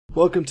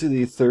Welcome to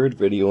the third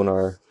video in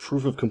our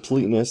proof of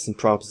completeness in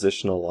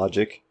propositional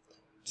logic.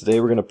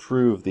 Today we're going to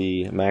prove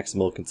the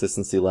maximal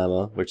consistency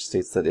lemma, which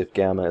states that if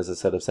gamma is a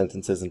set of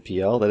sentences in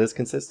PL that is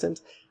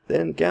consistent,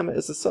 then gamma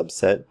is a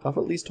subset of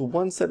at least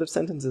one set of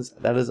sentences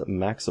that is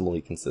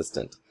maximally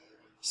consistent.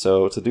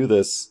 So to do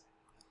this,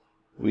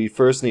 we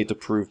first need to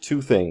prove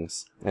two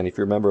things. And if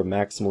you remember, a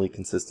maximally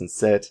consistent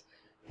set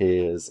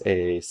is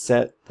a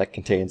set that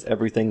contains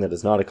everything that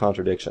is not a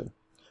contradiction.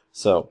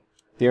 So,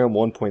 theorem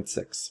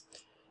 1.6.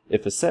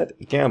 If a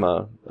set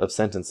gamma of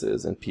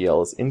sentences in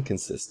PL is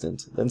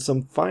inconsistent, then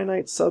some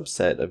finite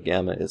subset of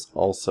gamma is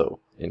also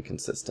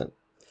inconsistent.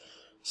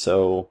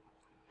 So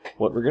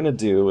what we're going to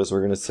do is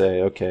we're going to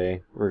say,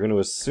 okay, we're going to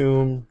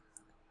assume,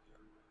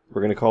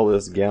 we're going to call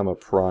this gamma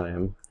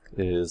prime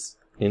is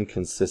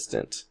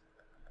inconsistent.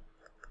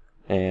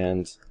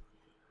 And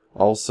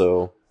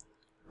also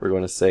we're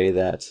going to say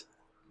that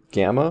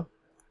gamma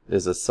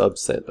is a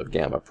subset of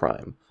gamma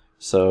prime.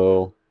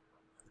 So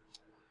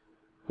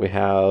we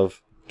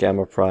have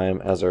gamma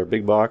prime as our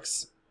big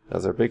box,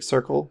 as our big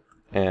circle,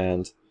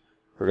 and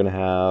we're going to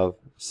have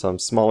some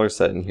smaller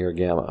set in here,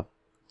 gamma.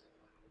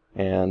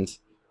 And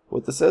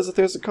what this says, if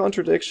there's a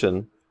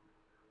contradiction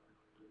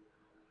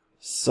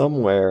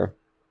somewhere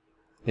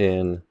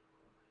in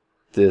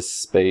this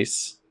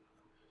space,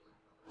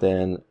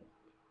 then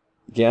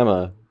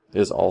gamma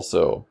is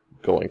also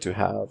going to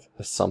have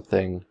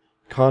something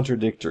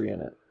contradictory in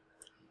it.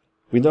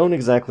 We don't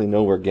exactly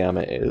know where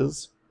gamma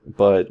is,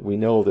 but we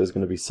know there's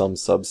going to be some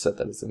subset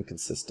that is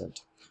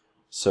inconsistent.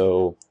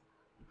 So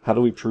how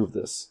do we prove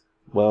this?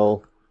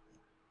 Well,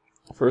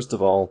 first of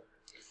all,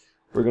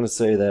 we're going to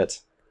say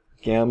that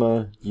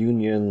gamma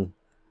union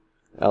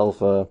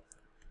alpha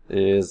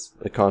is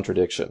a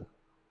contradiction,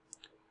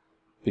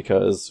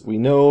 because we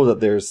know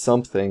that there's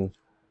something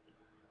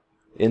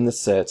in the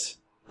set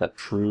that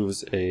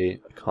proves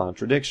a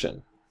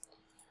contradiction.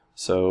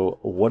 So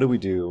what do we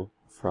do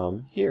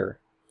from here?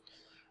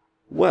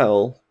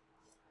 Well,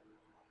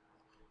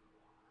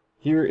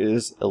 here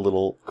is a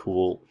little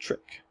cool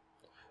trick.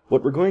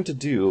 What we're going to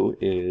do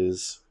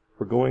is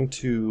we're going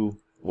to,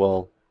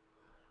 well,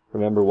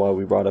 remember why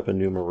we brought up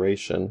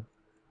enumeration.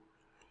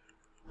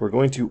 We're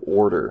going to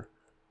order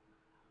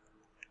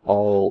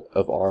all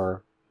of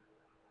our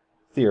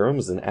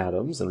theorems and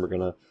atoms, and we're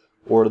going to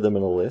order them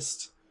in a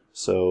list.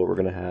 So we're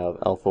going to have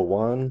alpha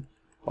 1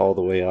 all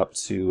the way up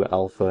to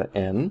alpha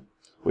n,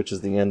 which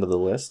is the end of the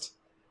list.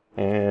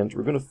 And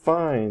we're going to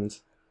find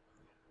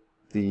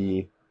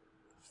the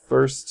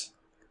first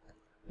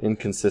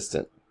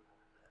inconsistent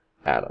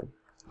atom,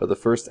 or the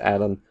first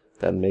atom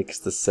that makes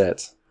the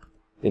set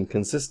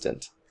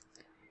inconsistent.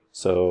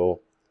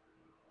 So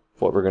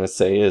what we're going to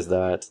say is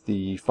that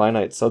the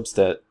finite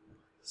subset,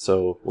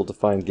 so we'll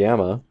define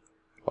gamma,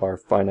 our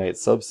finite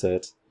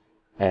subset,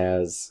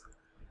 as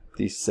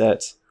the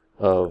set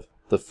of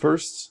the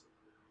first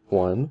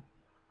one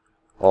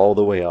all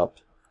the way up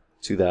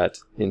to that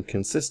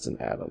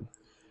inconsistent atom.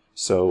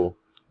 So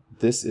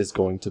this is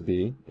going to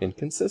be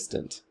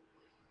inconsistent,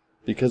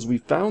 because we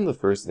found the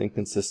first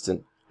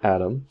inconsistent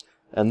atom,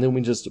 and then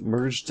we just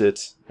merged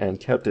it and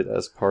kept it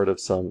as part of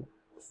some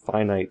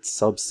finite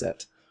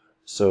subset.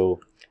 So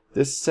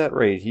this set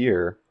right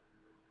here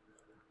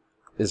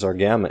is our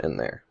gamma in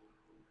there,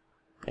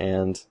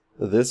 and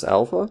this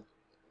alpha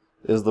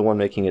is the one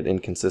making it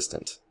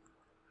inconsistent.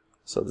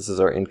 So this is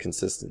our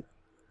inconsistent.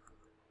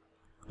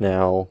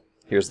 Now,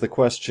 here's the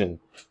question.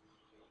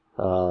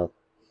 Can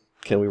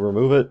we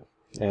remove it?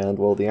 And,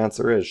 well, the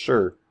answer is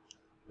sure.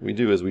 We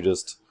do is we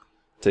just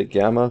take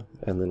gamma,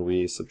 and then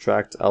we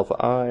subtract alpha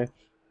I,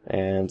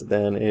 and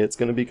then it's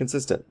going to be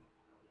consistent.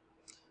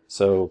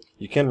 So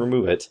you can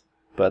remove it,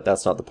 but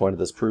that's not the point of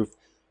this proof.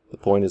 The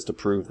point is to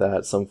prove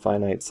that some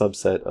finite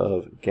subset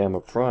of gamma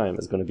prime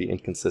is going to be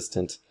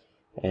inconsistent,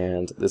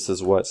 and this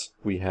is what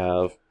we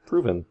have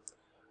proven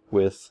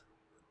with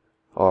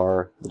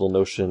our little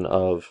notion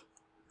of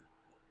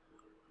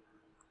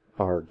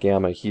our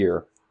gamma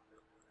here,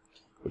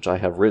 which I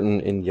have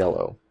written in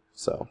yellow.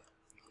 So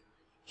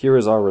here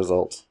is our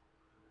result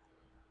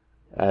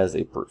as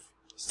a proof.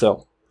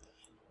 So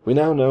we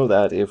now know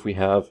that if we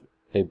have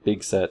a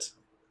big set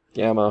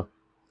gamma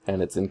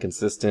and it's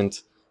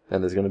inconsistent,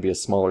 then there's going to be a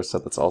smaller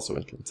set that's also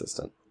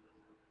inconsistent.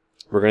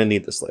 We're going to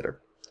need this later.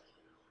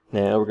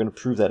 Now we're going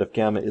to prove that if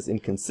gamma is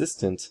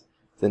inconsistent,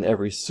 then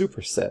every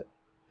superset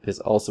is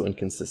also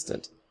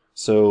inconsistent.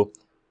 So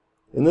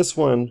in this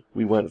one,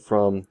 we went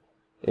from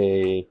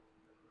a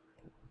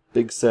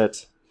big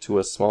set to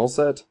a small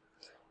set,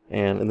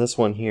 and in this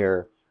one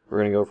here, we're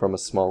going to go from a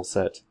small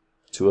set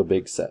to a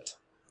big set.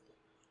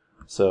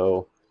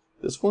 So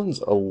this one's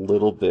a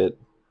little bit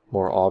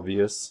more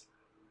obvious.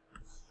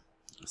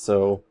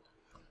 So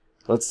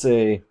let's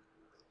say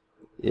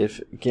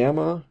if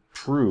gamma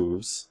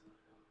proves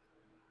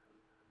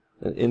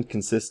an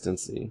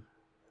inconsistency,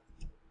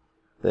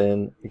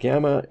 then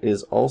gamma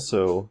is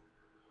also,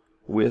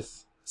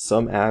 with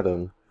some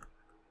atom,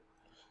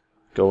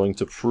 going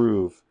to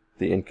prove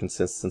the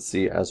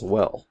inconsistency as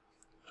well.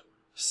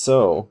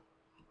 So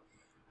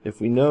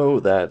if we know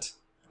that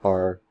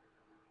our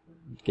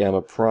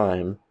gamma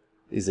prime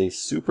is a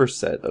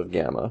superset of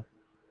gamma,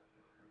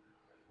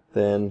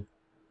 then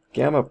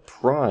gamma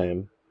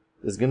prime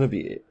is going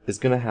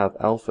to have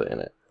alpha in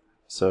it.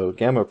 So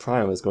gamma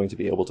prime is going to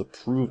be able to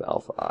prove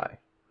alpha I.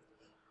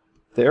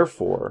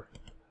 Therefore,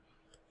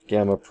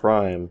 gamma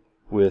prime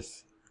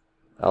with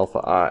alpha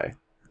I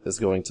is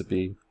going to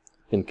be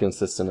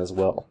inconsistent as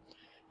well.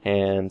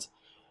 And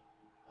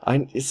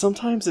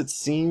sometimes it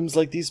seems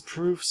like these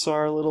proofs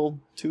are a little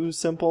too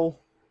simple,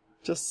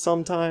 just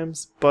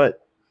sometimes,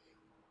 but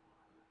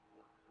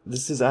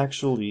this is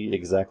actually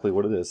exactly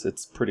what it is.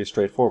 It's pretty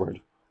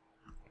straightforward.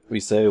 We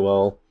say,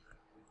 well,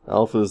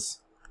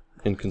 alpha's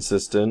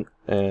inconsistent,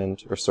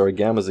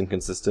 gamma's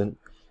inconsistent,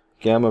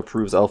 gamma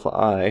proves alpha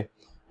I,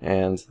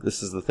 and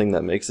this is the thing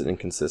that makes it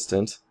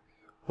inconsistent.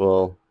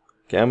 Well,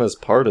 gamma is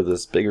part of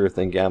this bigger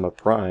thing, gamma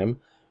prime,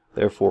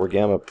 therefore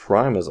gamma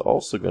prime is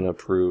also going to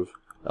prove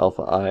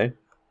alpha I,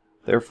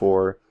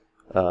 therefore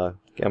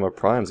gamma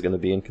prime is going to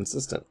be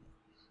inconsistent.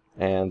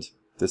 And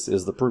this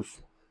is the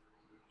proof.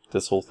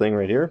 This whole thing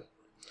right here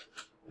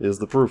is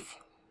the proof.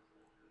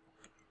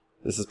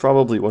 This is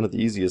probably one of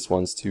the easiest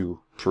ones to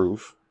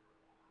prove,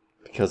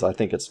 because I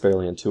think it's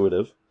fairly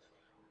intuitive.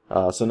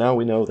 So now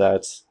we know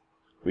that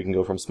we can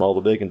go from small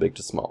to big and big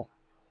to small.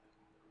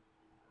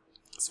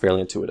 It's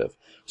fairly intuitive.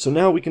 So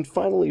now we can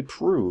finally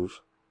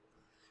prove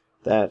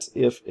that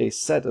if a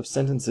set of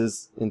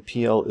sentences in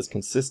PL is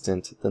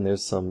consistent, then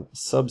there's some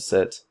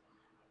subset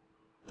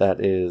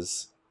that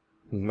is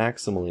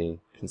maximally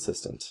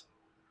consistent.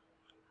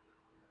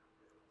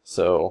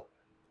 So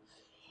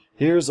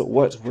here's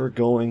what we're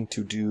going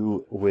to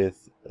do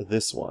with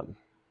this one.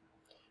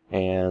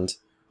 And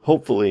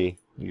hopefully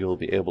you'll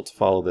be able to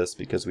follow this,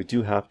 because we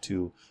do have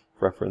to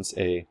reference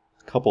a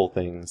couple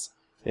things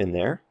in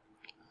there.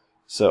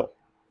 So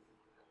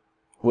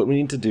what we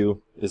need to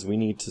do is we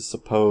need to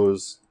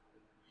suppose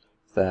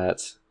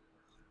that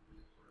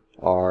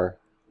our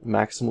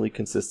maximally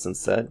consistent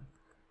set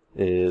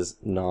is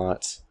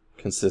not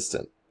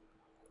consistent.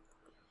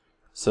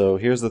 So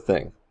here's the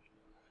thing.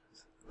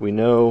 We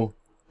know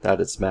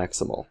that it's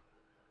maximal.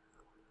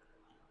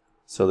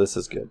 So this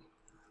is good.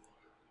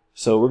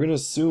 So we're going to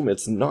assume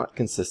it's not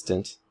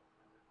consistent,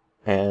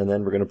 and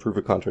then we're going to prove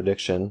a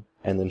contradiction,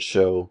 and then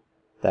show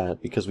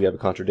that because we have a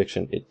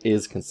contradiction, it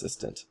is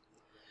consistent.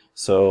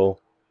 So,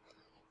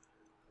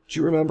 do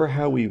you remember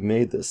how we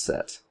made this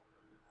set?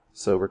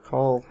 So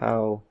recall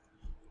how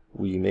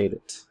we made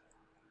it.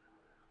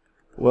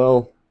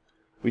 Well,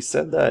 we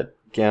said that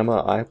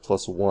gamma I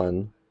plus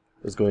 1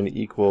 is going to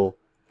equal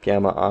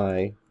gamma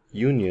I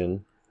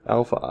union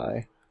alpha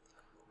I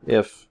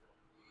if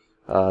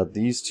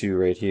these two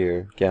right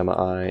here, gamma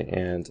I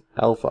and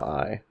alpha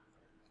I,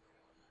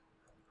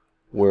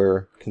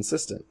 were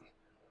consistent.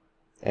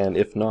 And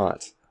if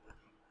not,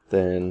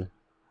 then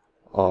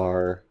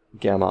our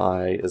gamma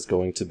I is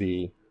going to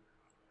be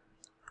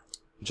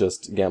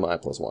just gamma I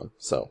plus 1.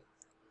 So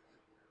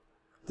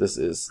this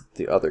is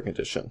the other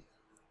condition.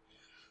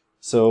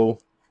 So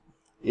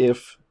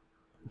if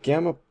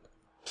gamma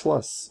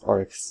plus our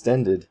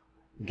extended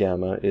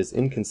gamma is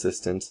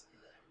inconsistent,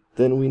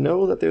 then we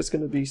know that there's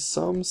going to be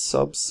some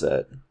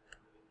subset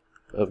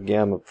of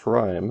gamma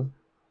prime,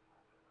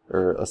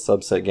 or a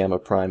subset gamma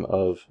prime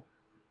of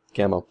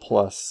gamma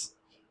plus,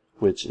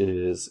 which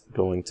is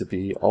going to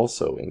be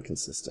also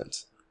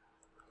inconsistent.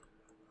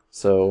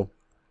 So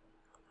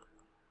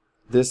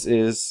this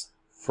is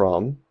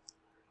from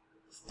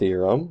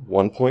theorem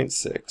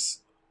 1.6.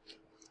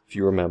 If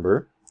you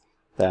remember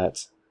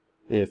that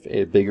if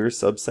a bigger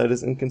subset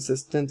is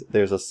inconsistent,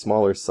 there's a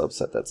smaller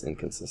subset that's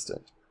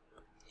inconsistent.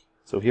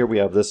 So here we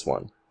have this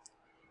one.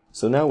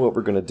 So now what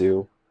we're going to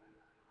do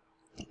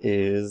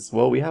is,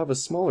 well, we have a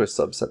smaller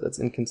subset that's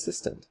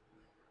inconsistent.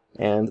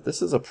 And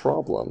this is a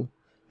problem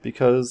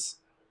because,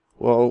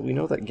 well, we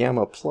know that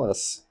gamma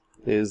plus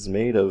is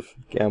made of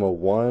gamma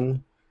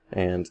 1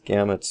 and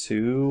gamma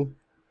 2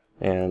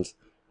 and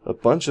a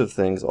bunch of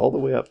things all the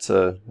way up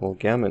to, well,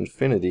 gamma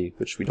infinity,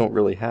 which we don't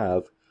really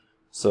have.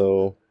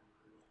 So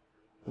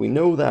we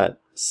know that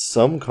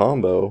some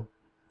combo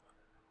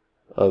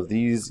of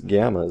these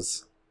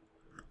gammas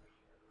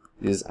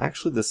is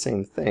actually the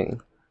same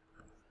thing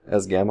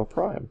as gamma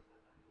prime.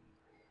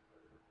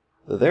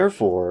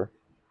 Therefore,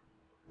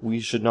 we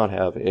should not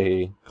have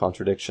a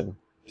contradiction,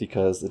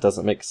 because it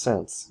doesn't make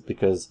sense,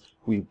 because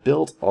we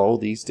built all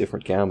these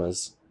different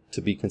gammas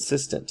to be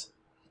consistent.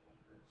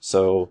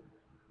 So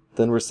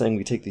then we're saying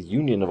we take the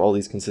union of all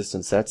these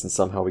consistent sets and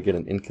somehow we get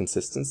an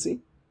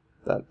inconsistency?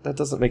 That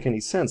doesn't make any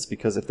sense,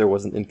 because if there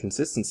was an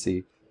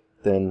inconsistency,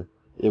 then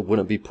it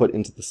wouldn't be put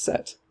into the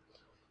set.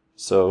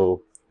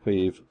 So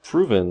we've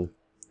proven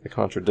a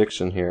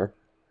contradiction here,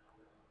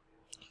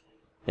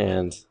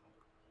 and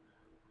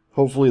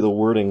hopefully the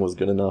wording was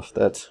good enough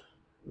that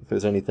if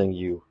there's anything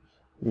you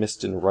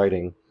missed in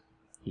writing,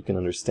 you can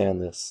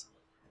understand this.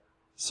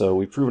 So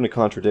we've proven a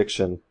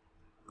contradiction,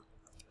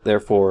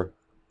 therefore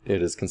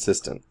it is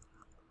consistent.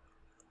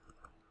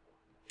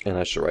 And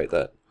I should write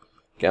that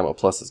gamma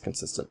plus is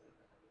consistent.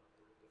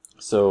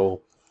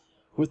 So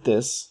with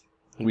this,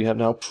 we have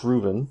now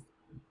proven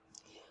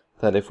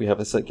that if we have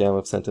a set gamma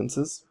of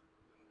sentences,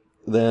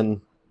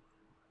 then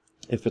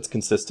if it's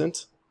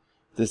consistent,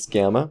 this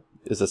gamma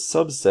is a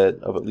subset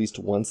of at least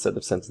one set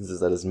of sentences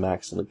that is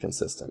maximally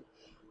consistent.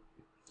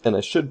 And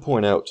I should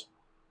point out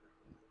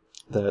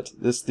that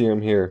this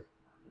theorem here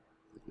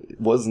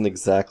wasn't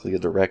exactly a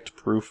direct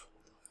proof,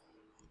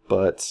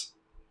 but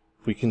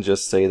we can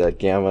just say that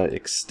gamma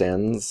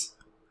extends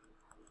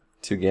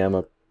to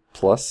gamma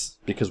plus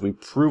because we've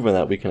proven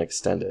that we can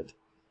extend it.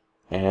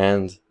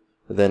 And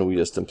then we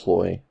just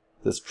employ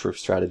this proof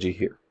strategy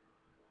here.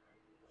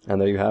 And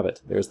there you have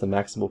it. There's the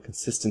maximal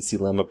consistency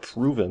lemma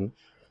proven,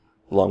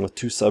 along with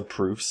two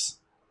subproofs.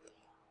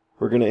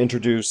 We're going to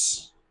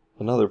introduce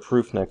another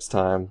proof next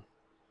time,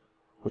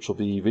 which will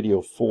be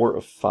video 4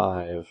 of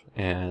 5,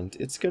 and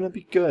it's going to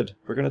be good.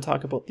 We're going to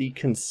talk about the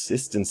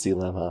consistency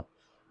lemma.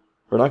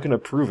 We're not going to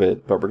prove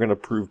it, but we're going to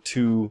prove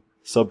two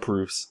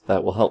subproofs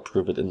that will help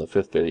prove it in the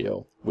 5th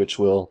video, which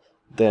will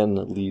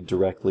then lead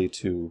directly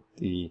to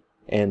the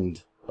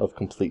end of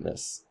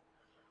completeness.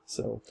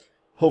 So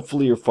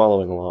hopefully you're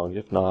following along.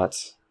 If not,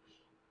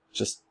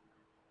 just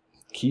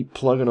keep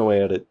plugging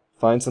away at it.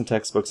 Find some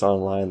textbooks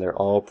online. They're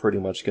all pretty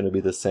much going to be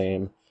the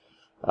same.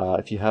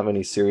 If you have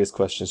any serious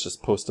questions,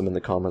 just post them in the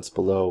comments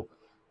below.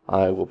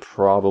 I will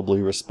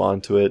probably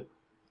respond to it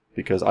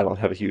because I don't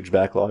have a huge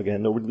backlog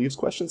and nobody leaves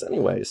questions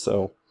anyway.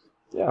 So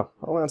yeah,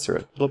 I'll answer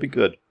it. It'll be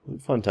good. It'll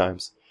be fun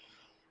times.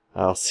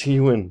 I'll see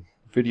you in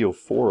video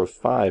 4 of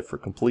 5 for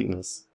completeness.